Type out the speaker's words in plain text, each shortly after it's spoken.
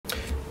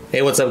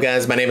Hey, what's up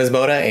guys? My name is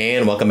Moda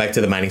and welcome back to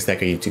the Mining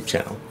Stacker YouTube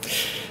channel.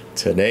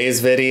 Today's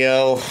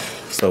video,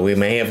 so we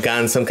may have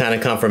gotten some kind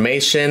of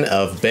confirmation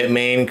of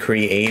Bitmain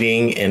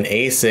creating an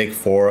ASIC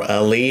for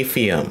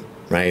Alephium,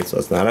 right? So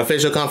it's not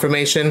official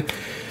confirmation.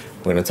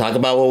 We're gonna talk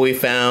about what we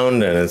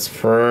found and it's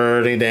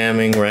pretty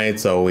damning, right?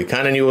 So we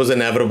kind of knew it was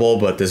inevitable,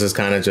 but this is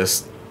kind of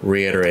just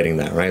reiterating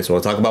that, right? So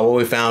we'll talk about what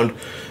we found.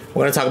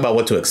 We're gonna talk about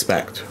what to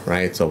expect,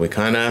 right? So we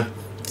kind of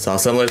saw a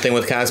similar thing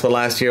with Casper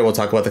last year. We'll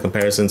talk about the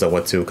comparisons of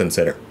what to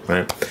consider,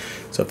 right?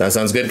 So if that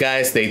sounds good,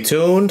 guys, stay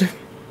tuned.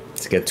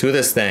 Let's get to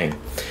this thing.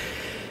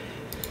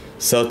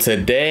 So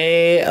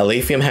today,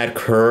 Alephium had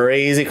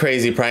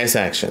crazy price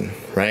action,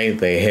 right?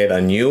 They hit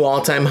a new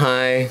all-time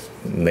high.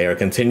 They are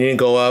continuing to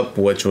go up,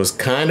 which was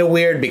kind of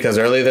weird because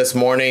early this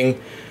morning,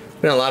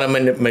 been a lot of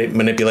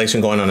manipulation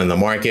going on in the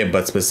market,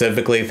 but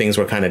specifically things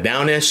were kind of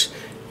downish.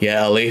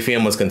 Yeah,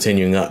 Alephium was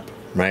continuing up.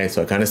 Right,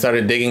 so I kind of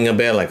started digging a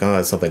bit, like, oh,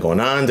 there's something going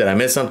on. Did I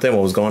miss something?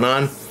 What was going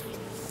on?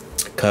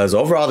 Because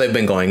overall, they've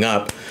been going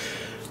up,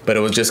 but it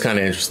was just kind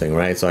of interesting,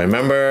 right? So I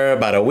remember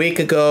about a week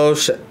ago,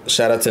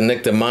 shout out to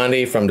Nick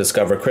Diamandi from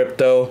Discover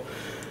Crypto.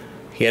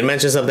 He had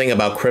mentioned something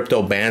about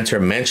crypto banter,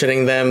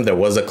 mentioning them. There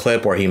was a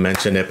clip where he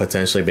mentioned it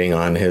potentially being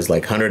on his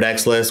like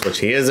 100x list, which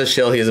he is a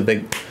shill. He's a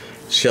big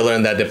shiller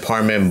in that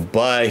department,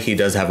 but he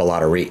does have a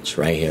lot of reach,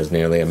 right? He has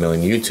nearly 1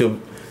 million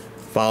YouTube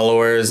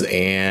followers,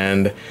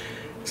 and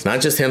it's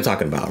not just him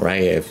talking about,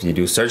 right? If you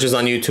do searches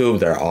on YouTube,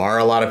 there are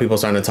a lot of people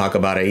starting to talk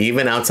about it,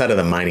 even outside of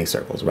the mining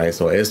circles, right?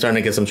 So it is starting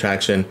to get some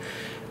traction.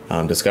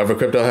 Discover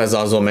Crypto has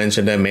also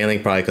mentioned it, mainly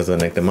probably because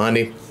of Nick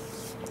Diamandi,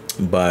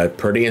 but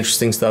pretty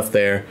interesting stuff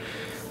there.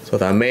 So I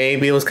thought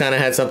maybe it was kind of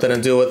had something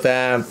to do with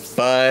that,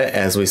 but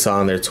as we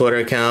saw on their Twitter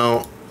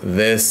account,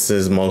 this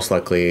is most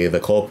likely the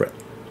culprit,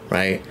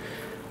 right?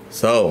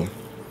 So,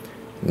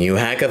 new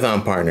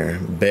hackathon partner,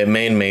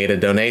 Bitmain made a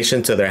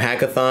donation to their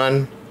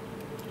hackathon.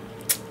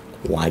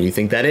 Why do you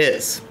think that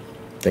is?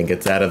 Think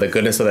it's out of the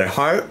goodness of their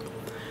heart?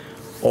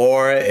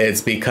 Or it's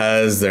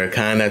because they're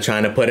kind of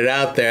trying to put it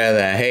out there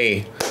that,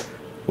 hey,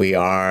 we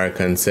are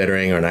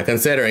considering, or not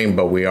considering,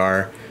 but we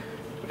are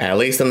at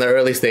least in the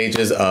early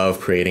stages of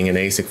creating an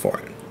ASIC for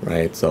it,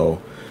 right?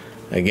 So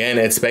again,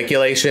 it's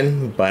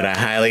speculation, but I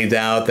highly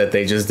doubt that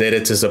they just did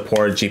it to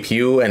support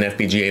GPU and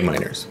FPGA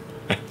miners.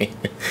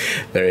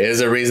 There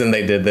is a reason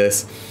they did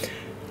this.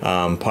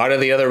 Part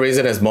of the other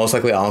reason is most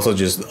likely also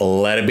just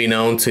let it be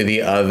known to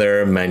the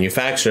other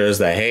manufacturers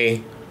that,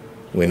 hey,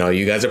 we know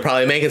you guys are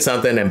probably making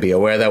something, and be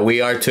aware that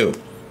we are too,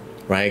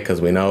 right? Because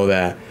we know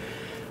that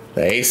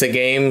the ASIC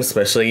game,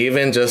 especially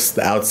even just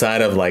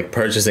outside of like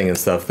purchasing and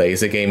stuff, the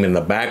ASIC game in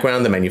the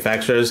background, the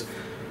manufacturers,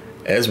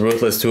 is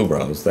ruthless too,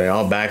 bros. They're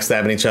all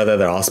backstabbing each other.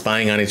 They're all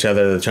spying on each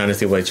other. They're trying to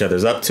see what each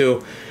other's up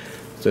to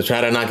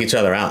try to knock each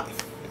other out,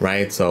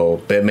 right?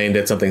 So Bitmain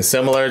did something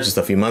similar just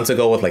a few months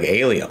ago with like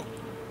Alio.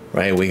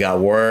 Right, we got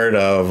word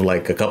of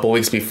like a couple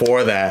weeks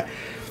before that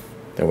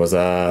there was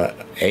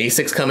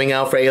ASICs coming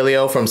out for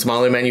Alio from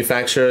smaller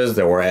manufacturers.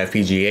 There were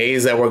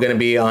FPGAs that were going to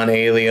be on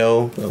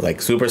Alio, like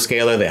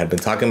Superscaler. They had been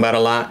talking about a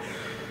lot.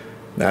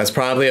 That's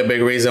probably a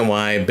big reason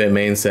why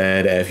Bitmain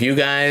said, if you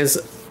guys,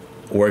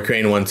 we're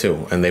creating one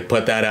too. And they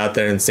put that out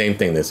there, and same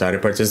thing. They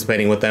started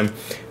participating with them,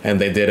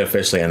 and they did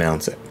officially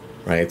announce it.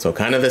 Right, so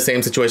kind of the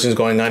same situations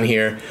going on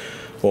here.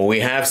 What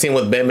we have seen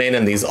with Bitmain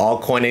and these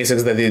altcoin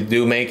ASICs that they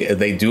do make,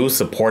 they do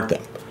support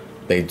them.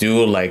 They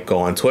do like go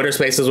on Twitter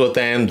Spaces with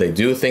them. They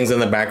do things in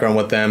the background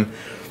with them,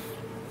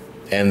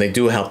 and they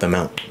do help them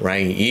out,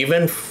 right?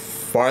 Even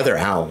farther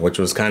out, which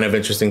was kind of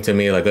interesting to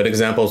me. Like good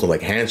examples with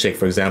like Handshake,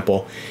 for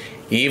example.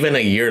 Even a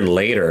year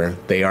later,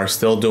 they are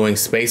still doing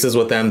spaces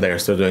with them. They're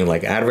still doing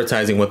like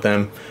advertising with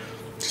them.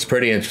 It's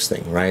pretty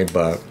interesting, right?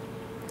 But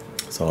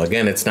so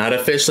again, it's not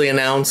officially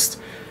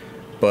announced,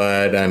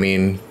 but I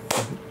mean,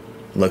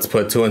 let's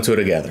put 2 and 2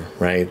 together,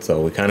 right?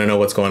 So we kind of know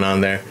what's going on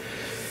there.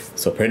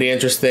 So pretty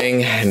interesting.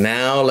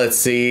 Now let's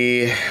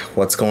see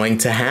what's going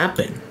to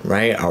happen,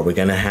 right? Are we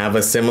going to have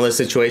a similar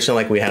situation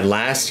like we had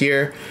last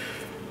year,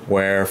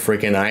 where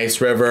freaking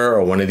Ice River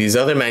or one of these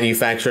other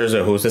manufacturers,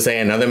 or who's to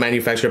say another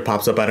manufacturer,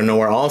 pops up out of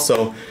nowhere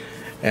also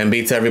and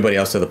beats everybody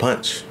else to the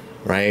punch,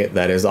 right?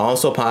 That is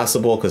also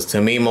possible, because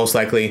to me, most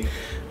likely,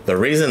 the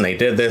reason they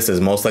did this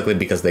is most likely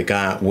because they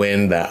got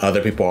wind that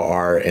other people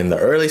are in the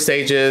early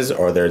stages,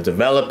 or they're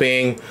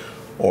developing,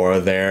 or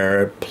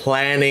they're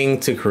planning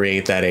to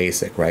create that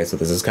ASIC, right? So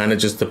this is kind of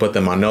just to put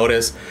them on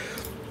notice.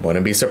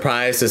 Wouldn't be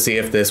surprised to see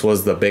if this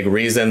was the big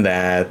reason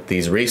that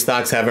these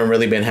restocks haven't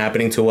really been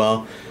happening too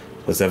well,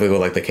 specifically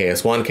like the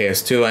KS1,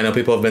 KS2. I know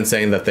people have been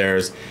saying that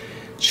there's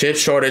chip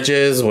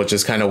shortages, which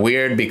is kind of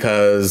weird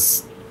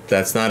because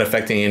that's not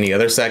affecting any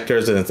other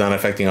sectors, and it's not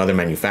affecting other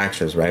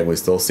manufacturers, right? We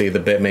still see the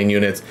Bitmain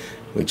units.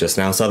 We just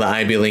now saw the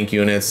IB Link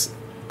units.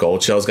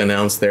 Goldshell's gonna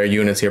announce their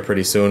units here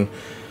pretty soon.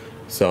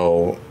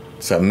 So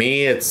to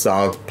me, it's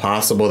all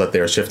possible that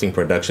they're shifting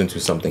production to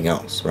something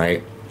else,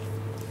 right?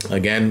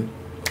 Again,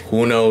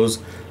 who knows?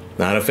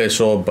 Not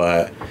official,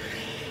 but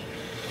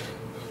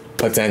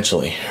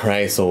Potentially,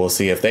 right? So we'll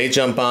see if they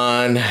jump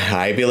on,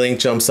 Ivy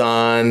Link jumps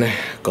on,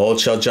 Gold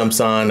Shell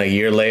jumps on a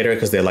year later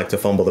because they like to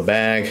fumble the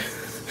bag.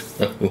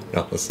 Who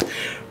knows,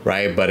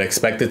 right? But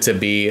expect it to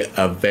be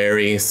a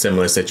very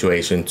similar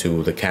situation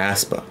to the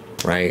Caspa,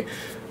 right?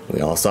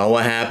 We all saw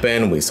what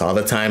happened. We saw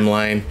the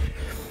timeline.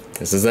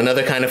 This is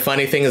another kind of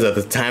funny thing, is that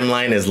the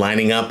timeline is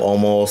lining up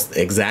almost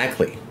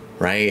exactly,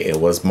 right?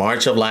 It was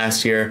March of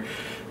last year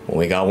when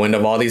we got wind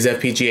of all these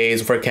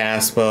FPGAs for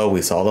Caspa.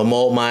 We saw the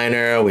Molt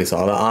Miner, we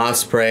saw the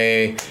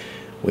Osprey,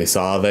 we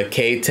saw the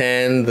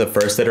K10, the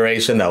first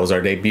iteration. That was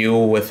our debut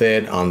with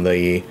it on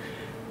the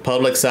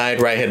public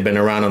side, right? Had been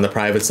around on the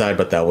private side,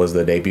 but that was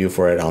the debut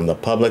for it on the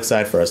public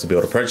side for us to be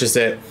able to purchase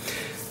it.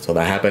 So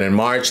that happened in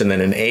March, and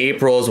then in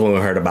April is when we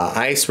heard about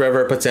Ice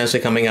River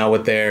potentially coming out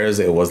with theirs.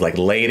 It was like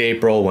late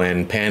April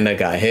when Panda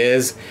got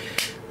his,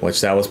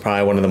 which that was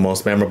probably one of the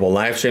most memorable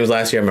live streams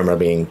last year. I remember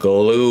being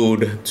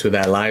glued to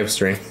that live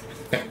stream,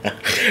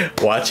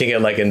 watching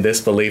it like in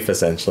disbelief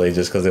essentially,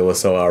 just because it was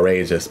so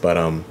outrageous. But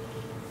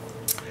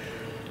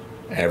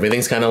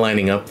everything's kind of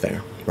lining up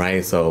there,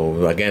 right?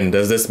 So again,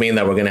 does this mean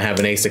that we're going to have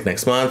an ASIC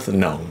next month?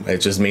 No, it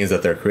just means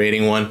that they're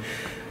creating one.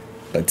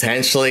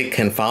 Potentially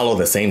can follow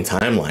the same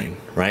timeline,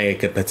 right? It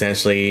could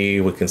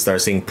potentially, we can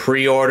start seeing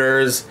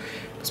pre-orders,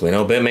 because we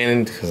know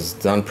Bitmain has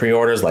done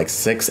pre-orders like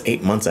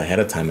 6-8 months ahead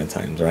of time at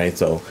times, right?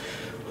 So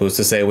who's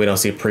to say we don't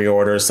see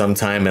pre-orders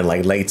sometime in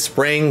like late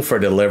spring for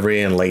delivery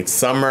in late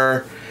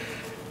summer?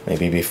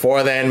 Maybe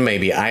before then,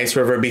 maybe Ice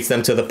River beats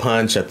them to the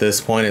punch. At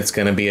this point, it's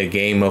going to be a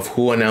game of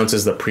who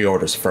announces the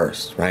pre-orders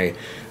first, right?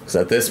 Because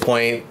at this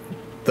point,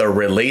 the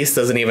release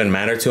doesn't even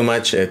matter too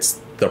much. It's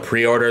the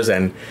pre-orders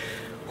and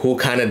who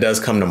kind of does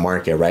come to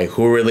market, right?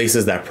 Who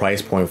releases that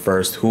price point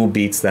first? Who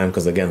beats them?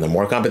 Because again, the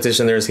more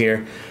competition there's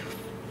here,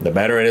 the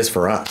better it is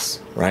for us,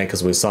 right?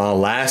 Because we saw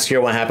last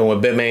year what happened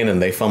with Bitmain, and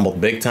they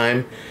fumbled big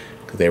time.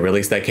 They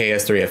released that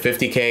KS3 at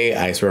 50K.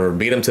 Ice River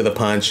beat them to the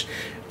punch.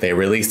 They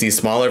released these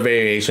smaller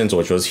variations,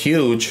 which was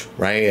huge,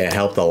 right? It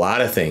helped a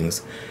lot of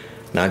things,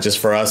 not just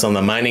for us on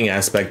the mining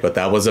aspect, but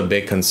that was a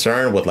big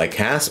concern with like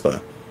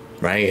Caspa,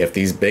 right? If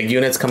these big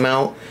units come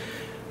out,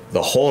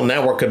 the whole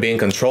network could be in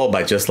control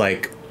by just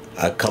like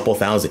a couple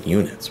thousand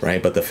units,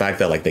 right? But the fact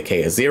that like the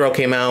KS0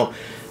 came out,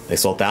 they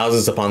sold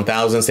thousands upon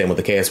thousands, same with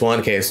the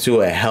KS1,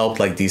 KS2, it helped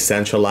like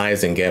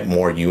decentralize and get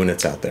more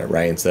units out there,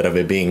 right? Instead of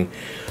it being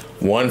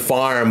one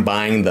farm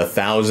buying the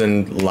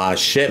 1,000 lot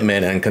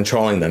shipment and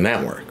controlling the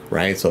network,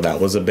 right? So that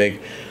was a big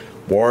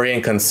worry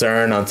and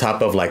concern on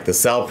top of like the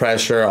sell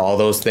pressure, all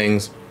those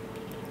things.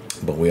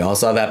 But we all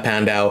saw that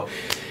panned out.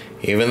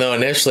 Even though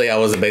initially I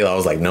was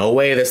like, no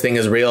way this thing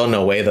is real,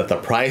 no way that the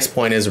price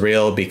point is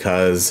real,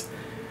 because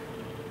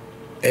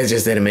it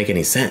just didn't make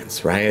any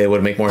sense, right? It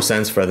would make more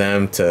sense for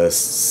them to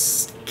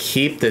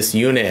keep this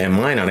unit and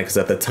mine on it, because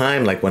at the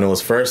time, like when it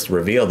was first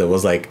revealed, it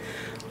was like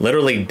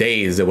literally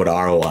days it would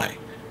ROI,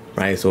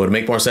 right? So it would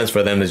make more sense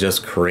for them to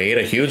just create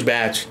a huge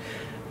batch,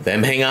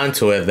 them hang on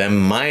to it, them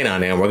mine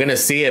on it, and we're gonna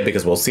see it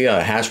because we'll see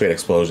a hash rate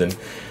explosion,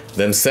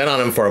 them sit on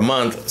them for a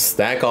month,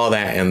 stack all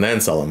that, and then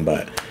sell them.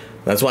 But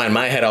that's why in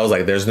my head I was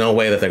like, there's no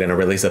way that they're gonna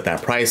release at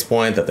that price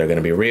point, that they're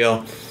gonna be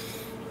real.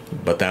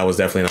 But that was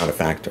definitely not a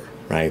factor,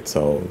 right?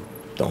 So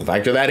don't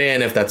factor that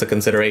in if that's a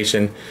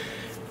consideration.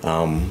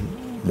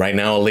 Right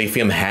now,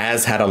 Alephium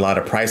has had a lot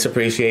of price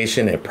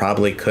appreciation. It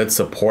probably could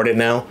support it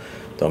now.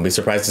 Don't be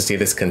surprised to see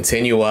this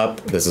continue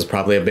up. This is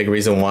probably a big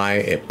reason why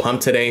it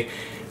pumped today.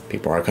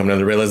 People are coming to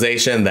the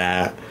realization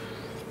that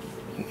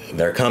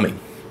they're coming,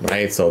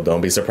 right? So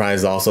don't be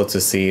surprised also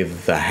to see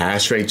the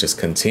hash rate just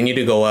continue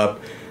to go up.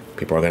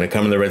 People are going to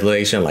come to the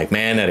realization like,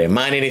 man, I didn't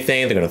mine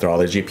anything. They're going to throw all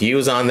their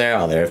GPUs on there,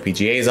 all their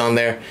FPGAs on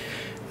there.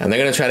 And they're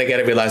going to try to get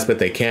every last bit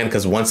they can,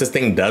 because once this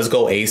thing does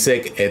go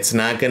ASIC, it's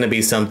not going to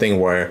be something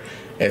where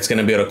it's going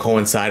to be able to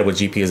coincide with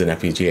GPUs and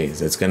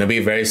FPGAs. It's going to be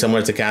very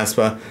similar to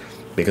Caspa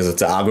because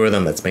it's an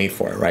algorithm that's made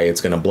for it, right? It's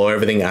going to blow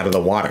everything out of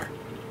the water,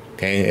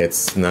 okay?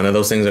 It's none of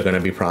those things are going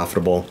to be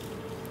profitable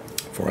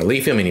for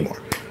Alephium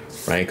anymore,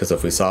 right? Because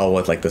if we saw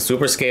with like the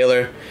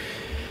Superscaler,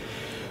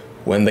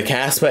 when the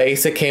Caspa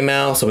ASIC came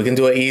out, so we can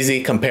do an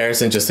easy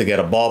comparison just to get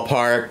a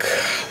ballpark.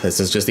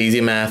 This is just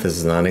easy math. This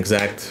is not an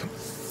exact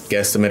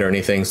guesstimate or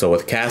anything. So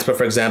with Caspa,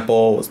 for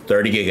example,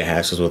 30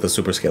 gigahash is what the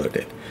Superscaler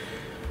did.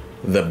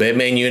 The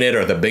Bitmain unit,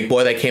 or the big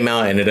boy that came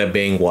out, ended up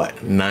being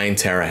what? 9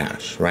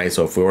 terahash, right?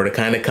 So if we were to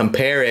kind of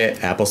compare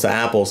it, apples to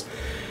apples,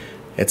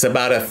 it's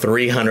about a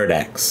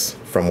 300x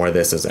from where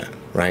this is at,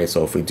 right?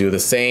 So if we do the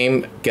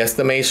same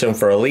guesstimation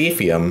for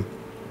Alephium,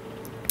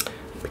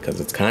 because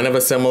it's kind of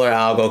a similar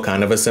algo,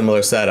 kind of a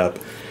similar setup,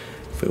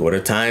 if we were to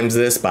times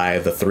this by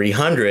the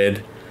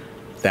 300,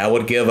 that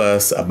would give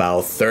us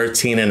about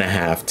 13.5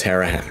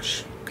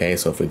 terahash. Okay,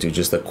 so if we do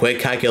just a quick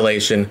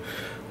calculation,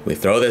 we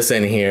throw this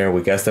in here,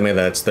 we guesstimate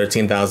that it's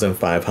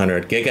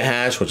 13,500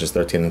 gigahash, which is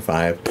 13.5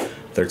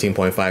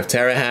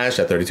 terahash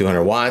at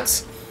 3,200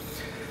 watts.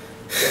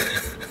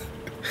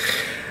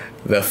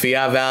 The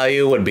fiat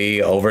value would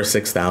be over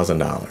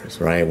 $6,000,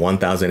 right?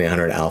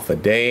 1,800 alpha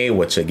day,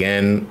 which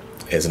again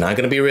is not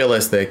going to be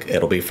realistic.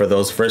 It'll be for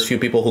those first few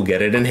people who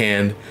get it in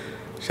hand.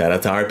 Shout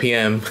out to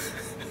RPM.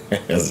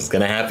 This is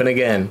going to happen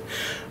again.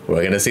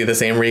 We're going to see the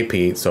same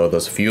repeat. So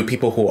those few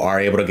people who are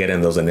able to get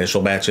in those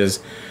initial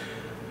batches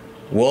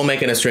will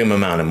make an extreme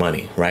amount of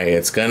money, right?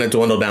 It's going to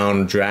dwindle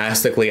down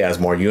drastically as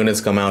more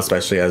units come out,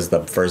 especially as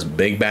the first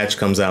big batch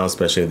comes out,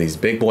 especially if these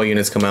big boy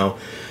units come out.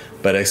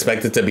 But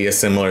expect it to be a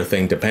similar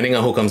thing depending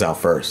on who comes out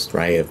first,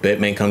 right? If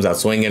Bitmain comes out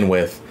swinging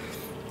with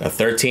a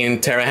 13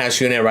 terahash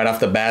unit right off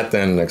the bat,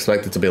 then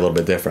expect it to be a little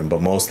bit different.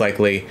 But most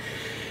likely,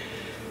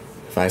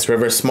 if Ice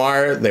River's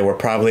smart, they were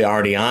probably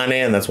already on it,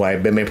 and that's why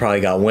Bitmain probably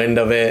got wind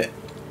of it.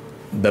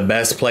 The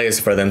best place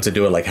for them to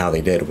do it like how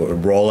they did,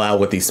 would roll out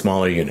with these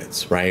smaller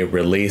units, right?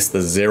 Release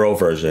the 0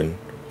 version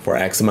for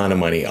X amount of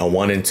money, a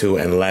 1 and 2,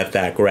 and let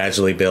that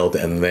gradually build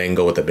and then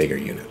go with the bigger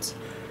units,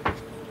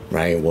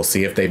 right? We'll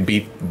see if they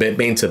beat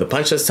Bitmain to the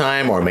punch this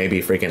time, or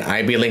maybe freaking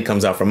IB Link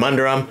comes out from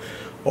under them,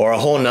 or a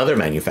whole nother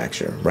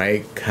manufacturer,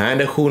 right? Kind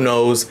of who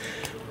knows,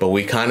 but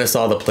we kind of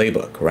saw the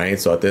playbook, right?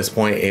 So at this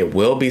point, it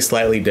will be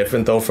slightly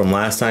different though from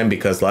last time,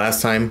 because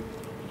last time,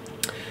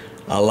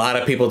 a lot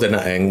of people did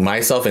not, and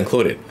myself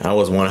included, I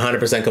was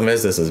 100%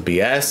 convinced this is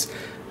BS.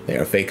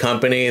 They're a fake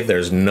company.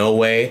 There's no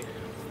way.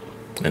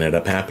 Ended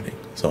up happening.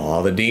 So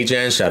all the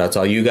DGens, shout out to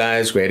all you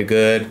guys, great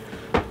good.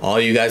 All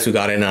you guys who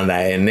got in on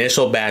that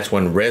initial batch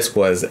when risk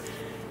was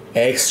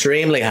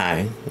extremely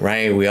high,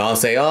 right? We all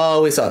say,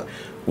 oh,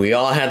 we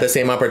all had the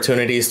same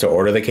opportunities to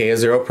order the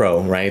KS0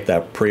 Pro, right?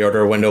 That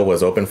pre-order window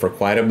was open for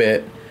quite a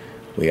bit.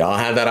 We all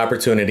had that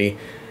opportunity.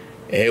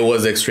 It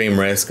was extreme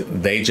risk.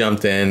 They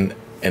jumped in.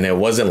 And it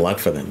wasn't luck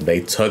for them. They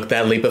took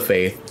that leap of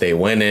faith. They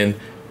went in,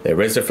 they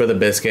risked it for the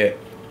biscuit,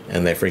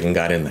 and they freaking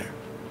got in there,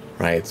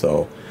 right?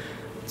 So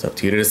it's up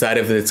to you to decide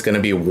if it's going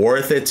to be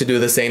worth it to do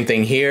the same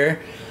thing here.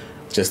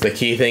 Just the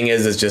key thing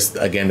is just,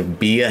 again,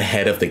 be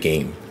ahead of the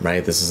game,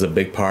 right? This is a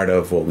big part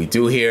of what we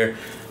do here.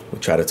 We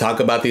try to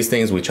talk about these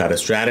things. We try to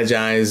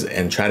strategize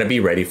and try to be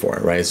ready for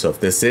it, right? So if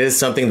this is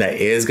something that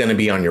is going to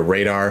be on your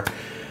radar,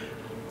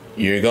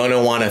 you're going to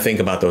want to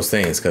think about those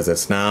things, because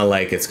it's not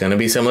like it's going to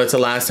be similar to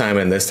last time,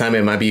 and this time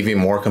it might be even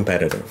more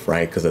competitive,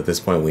 right? Because at this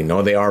point we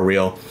know they are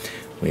real.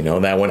 We know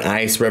that when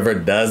Ice River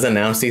does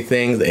announce these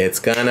things, it's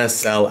going to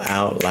sell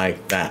out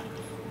like that,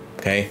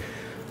 okay?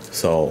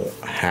 So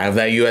have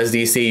that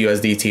USDC,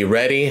 USDT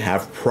ready,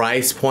 have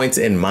price points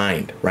in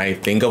mind,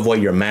 right? Think of what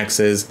your max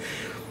is.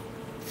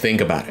 Think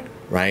about it,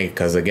 right?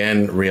 Because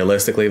again,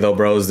 realistically though,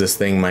 bros, this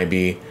thing might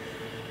be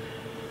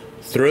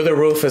through the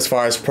roof as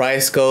far as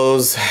price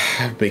goes,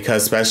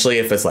 because especially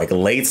if it's like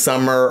late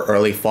summer,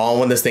 early fall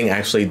when this thing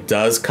actually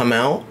does come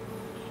out,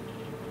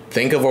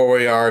 think of where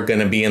we are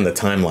going to be in the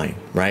timeline,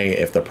 right?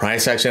 If the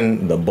price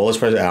action, the bullish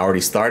price already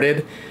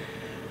started,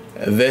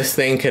 this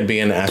thing could be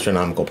an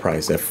astronomical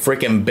price. If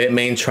freaking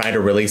Bitmain tried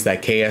to release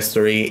that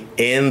KS3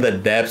 in the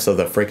depths of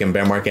the freaking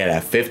bear market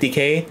at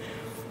 50K,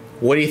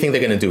 what do you think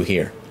they're going to do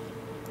here?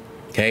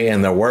 Okay,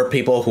 and there were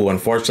people who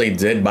unfortunately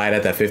did buy it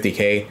at that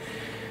 50K,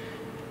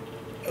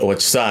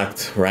 which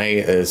sucked, right?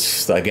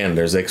 It's, again,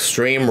 there's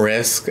extreme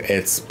risk.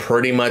 It's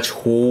pretty much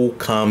who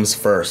comes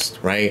first,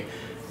 right?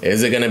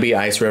 Is it going to be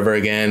Ice River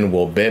again?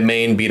 Will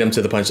Bitmain beat them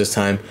to the punch this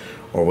time?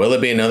 Or will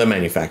it be another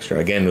manufacturer?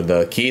 Again,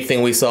 the key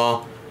thing we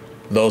saw,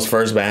 those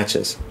first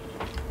batches.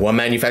 What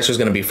manufacturer is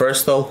going to be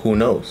first, though? Who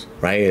knows,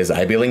 right? Is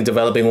IB Link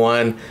developing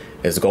one?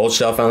 Is Gold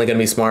Shell finally going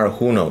to be smart?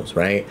 Who knows,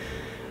 right?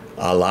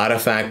 A lot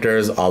of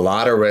factors, a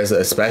lot of risk,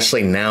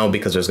 especially now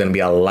because there's going to be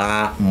a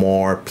lot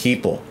more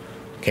people.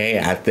 Okay,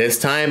 at this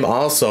time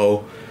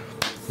also,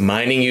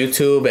 mining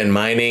YouTube and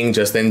mining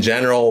just in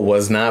general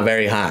was not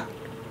very hot.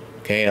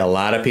 Okay, a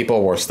lot of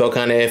people were still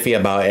kind of iffy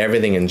about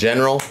everything in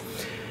general.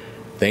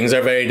 Things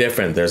are very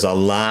different. There's a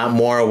lot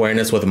more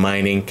awareness with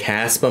mining.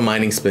 Caspa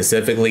mining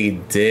specifically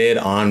did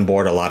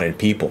onboard a lot of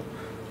people.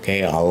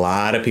 Okay, a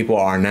lot of people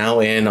are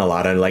now in, a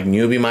lot of like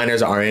newbie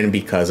miners are in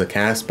because of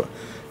Caspa.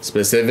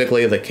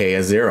 Specifically the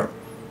KS0,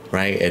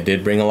 right? It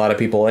did bring a lot of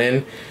people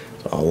in.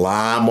 A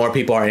lot more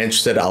people are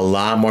interested. A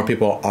lot more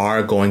people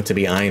are going to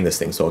be eyeing this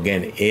thing. So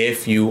again,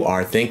 if you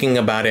are thinking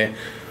about it,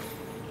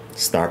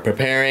 start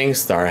preparing,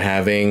 start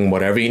having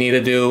whatever you need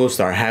to do,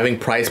 start having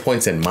price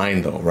points in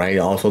mind though, right?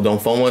 Also don't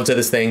FOMO into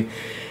this thing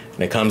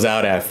and it comes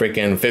out at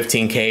freaking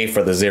 15K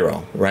for the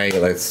 0, right?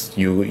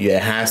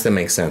 It has to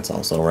make sense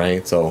also,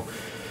 right? So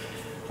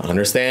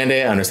understand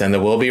it, understand there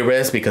will be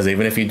risk, because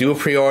even if you do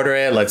pre-order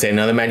it, let's say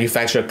another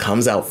manufacturer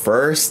comes out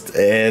first,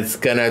 it's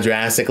gonna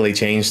drastically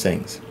change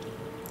things.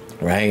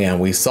 Right, and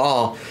we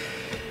saw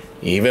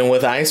even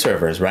with Ice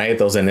Rivers, right,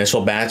 those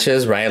initial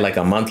batches, right, like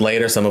a month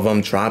later, some of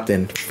them dropped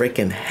in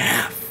freaking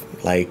half,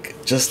 like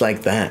just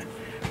like that,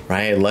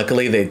 right?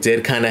 Luckily, they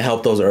did kind of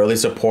help those early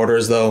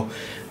supporters though.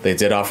 They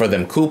did offer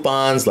them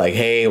coupons, like,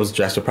 hey, it was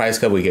just a price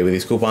cut. We gave you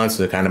these coupons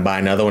to kind of buy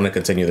another one and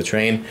continue the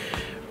train.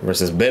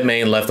 Versus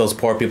Bitmain left those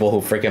poor people who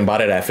freaking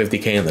bought it at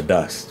 50K in the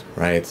dust,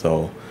 right?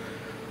 So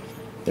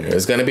there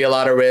is going to be a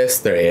lot of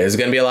risk. There is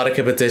going to be a lot of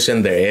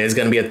competition. There is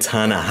going to be a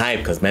ton of hype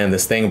because, man,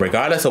 this thing,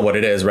 regardless of what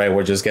it is, right,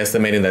 we're just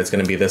guesstimating that it's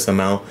going to be this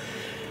amount.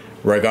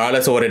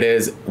 Regardless of what it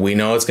is, we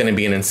know it's going to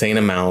be an insane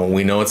amount.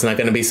 We know it's not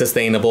going to be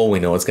sustainable. We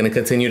know it's going to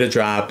continue to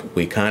drop.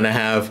 We kind of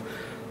have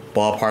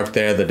ballpark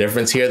there. The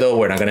difference here, though,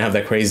 we're not going to have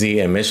that crazy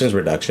emissions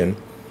reduction,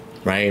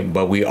 right?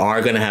 But we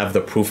are going to have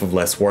the proof of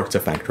less work to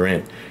factor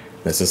in.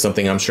 This is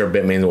something I'm sure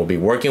Bitmain will be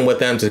working with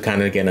them to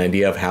kind of get an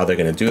idea of how they're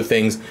going to do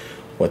things,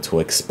 what to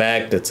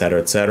expect,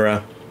 etc.,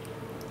 etc.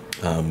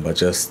 But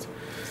just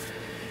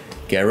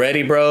get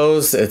ready,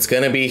 bros. It's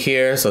going to be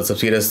here. So it's up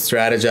to you to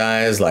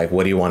strategize. Like,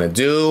 what do you want to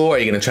do? Are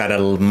you going to try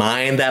to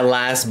mine that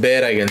last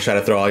bit? Are you going to try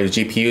to throw all your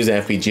GPUs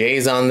and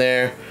FPGAs on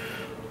there?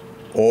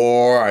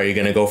 Or are you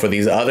going to go for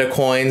these other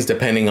coins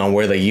depending on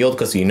where they yield?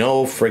 Because you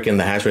know freaking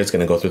the hash rate is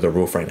going to go through the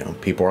roof right now.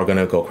 People are going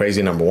to go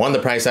crazy. Number one, the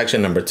price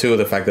action. Number two,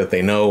 the fact that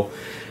they know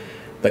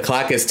the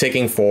clock is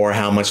ticking for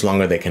how much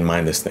longer they can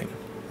mine this thing,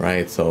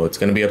 right? So it's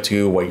going to be up to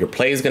you what your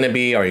play is going to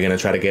be. Are you going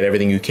to try to get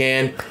everything you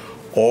can?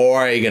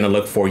 Or are you going to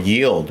look for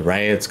yield,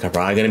 right? It's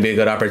probably going to be a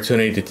good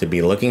opportunity to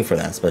be looking for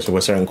that, especially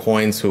with certain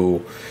coins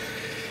who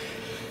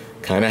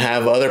kind of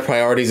have other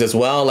priorities as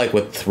well. Like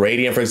with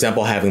Radiant, for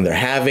example, having their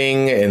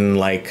halving in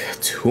like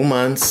 2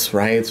 months,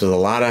 right? So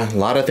there's a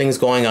lot of things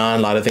going on,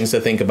 a lot of things to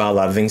think about, a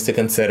lot of things to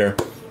consider,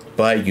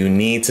 but you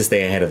need to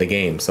stay ahead of the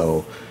game.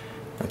 So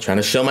I'm trying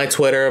to show my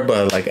Twitter,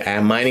 but like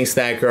at Mining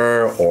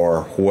Stacker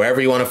or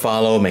whoever you want to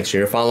follow, make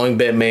sure you're following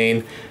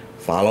Bitmain,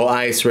 follow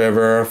Ice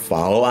River,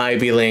 follow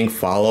IB Link,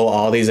 follow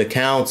all these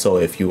accounts. So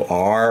if you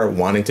are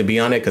wanting to be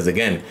on it, because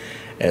again,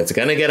 it's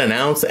going to get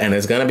announced and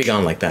it's going to be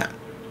gone like that.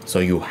 So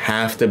you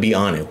have to be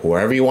on it.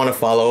 Whoever you want to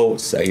follow,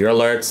 set your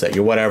alerts, set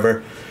your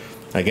whatever.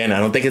 Again, I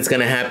don't think it's going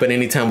to happen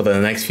anytime within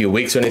the next few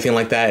weeks or anything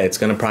like that. It's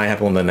going to probably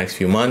happen in the next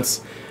few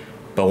months.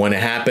 But when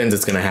it happens,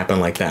 it's going to happen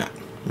like that,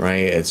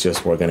 right? It's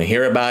just we're going to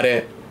hear about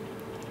it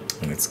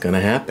and it's going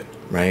to happen,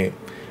 right?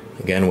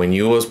 Again, when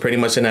you was pretty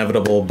much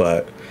inevitable,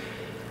 but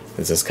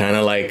it's just kind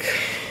of like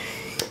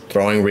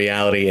throwing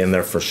reality in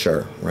there for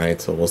sure, right?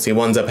 So we'll see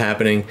what ends up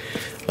happening.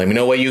 Let me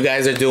know what you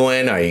guys are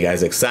doing. Are you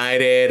guys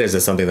excited? Is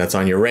this something that's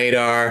on your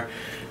radar?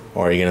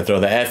 Or are you going to throw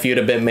the FU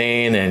to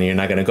Bitmain and you're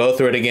not going to go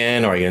through it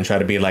again? Or are you going to try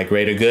to be like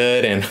greater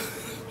good and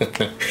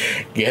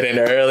get in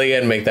early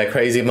and make that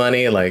crazy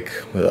money? Like,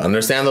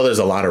 understand though, there's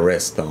a lot of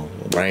risk though,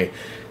 right?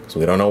 So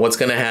we don't know what's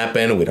going to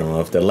happen. We don't know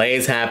if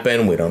delays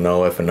happen. We don't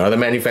know if another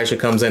manufacturer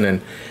comes in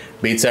and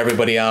beats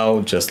everybody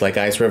out, just like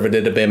Ice River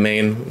did to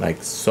Bitmain.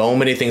 Like, so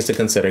many things to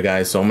consider,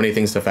 guys. So many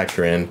things to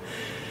factor in.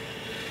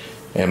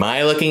 Am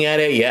I looking at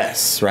it?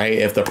 Yes, right?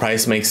 If the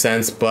price makes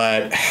sense,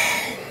 but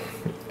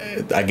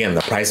again,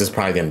 the price is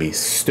probably going to be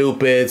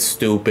stupid.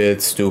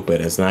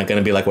 It's not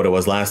going to be like what it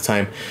was last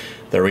time.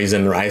 The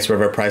reason Ice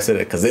River priced it,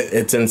 because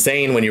it's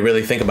insane when you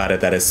really think about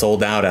it, that it's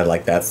sold out at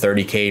like that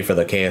 30K for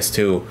the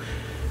KS2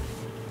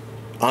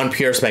 on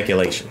pure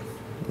speculation,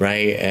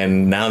 right?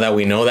 And now that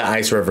we know that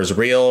Ice River's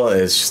real,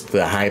 it's just,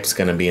 the hype's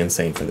going to be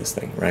insane for this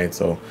thing, right?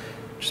 So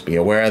just be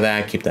aware of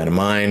that. Keep that in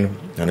mind.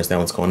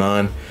 Understand what's going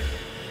on.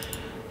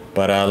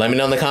 But let me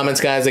know in the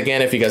comments, guys,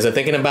 again, if you guys are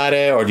thinking about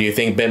it, or do you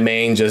think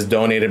Bitmain just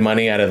donated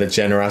money out of the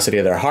generosity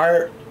of their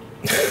heart?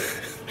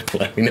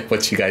 Let me know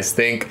what you guys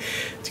think.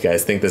 Do you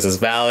guys think this is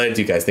valid?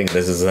 Do you guys think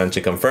this is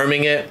essentially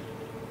confirming it?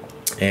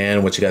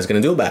 And what you guys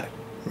going to do about it,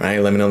 right?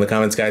 Let me know in the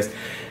comments, guys.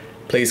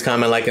 Please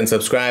comment, like, and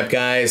subscribe,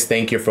 guys.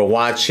 Thank you for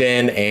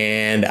watching,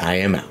 and I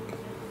am out.